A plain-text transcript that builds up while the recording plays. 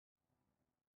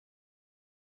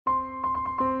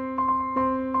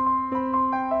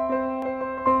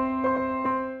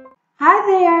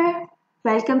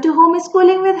Welcome to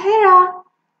Homeschooling with Hira.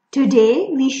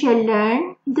 Today we shall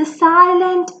learn the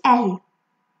silent L.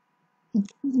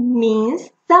 Means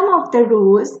some of the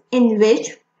rules in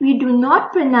which we do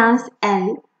not pronounce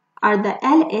L or the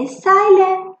L is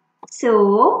silent.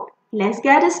 So let's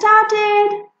get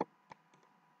started.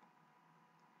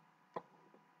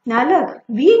 Now look,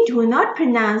 we do not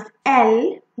pronounce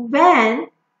L when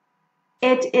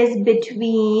it is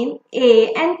between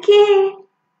A and K.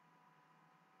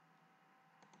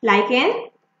 Like in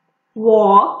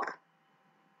walk,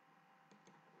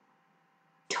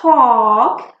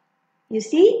 talk. You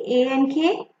see A and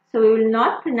K? So we will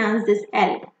not pronounce this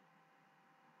L.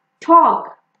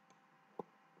 Talk,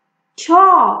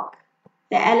 chalk.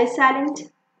 The L is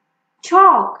silent.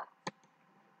 Chalk,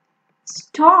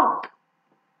 stalk.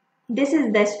 This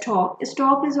is the stalk.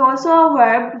 Stalk is also a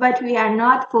verb, but we are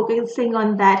not focusing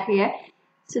on that here.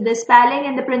 So the spelling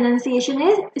and the pronunciation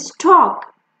is stalk.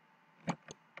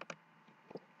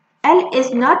 L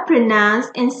is not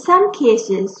pronounced in some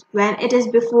cases when it is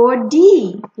before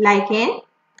D, like in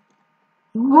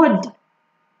would,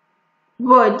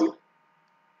 would,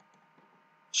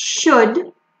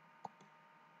 should,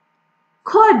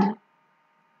 could.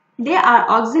 They are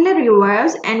auxiliary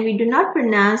verbs and we do not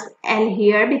pronounce L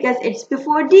here because it's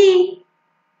before D.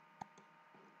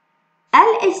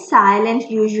 L is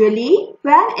silent usually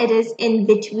when it is in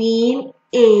between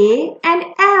A and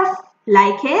F,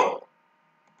 like in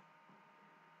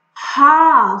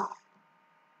half,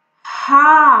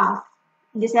 half.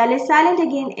 This L is silent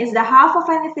again, is the half of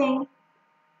anything.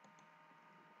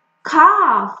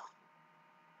 Calf,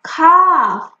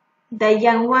 calf. The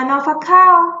young one of a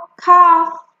cow,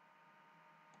 calf.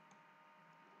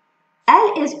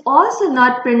 L is also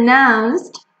not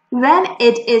pronounced when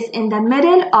it is in the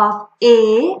middle of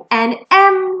A and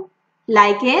M,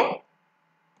 like in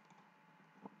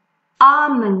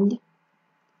almond,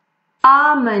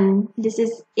 almond. This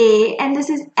is A and this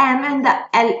is M and the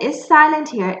L is silent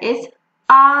here. It's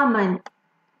almond.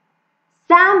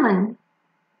 Salmon,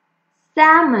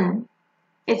 salmon.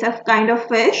 It's a kind of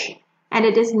fish and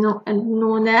it is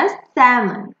known as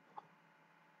salmon.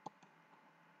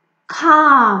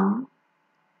 Calm,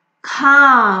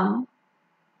 calm.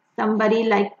 Somebody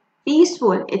like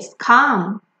peaceful. It's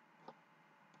calm.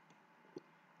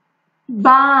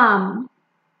 Balm,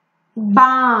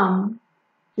 balm.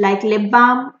 Like lip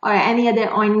balm or any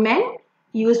other ointment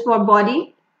used for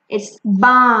body. It's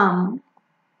balm.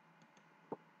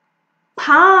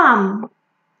 Palm,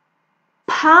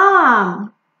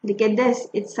 palm. Look at this.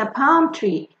 It's a palm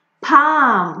tree.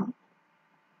 Palm.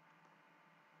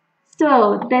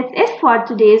 So that's it for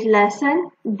today's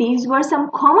lesson. These were some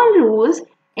common rules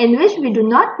in which we do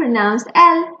not pronounce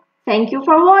L. Thank you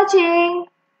for watching.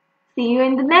 See you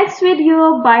in the next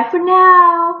video. Bye for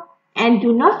now. And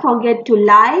do not forget to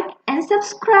like and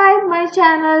subscribe my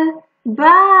channel.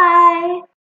 Bye.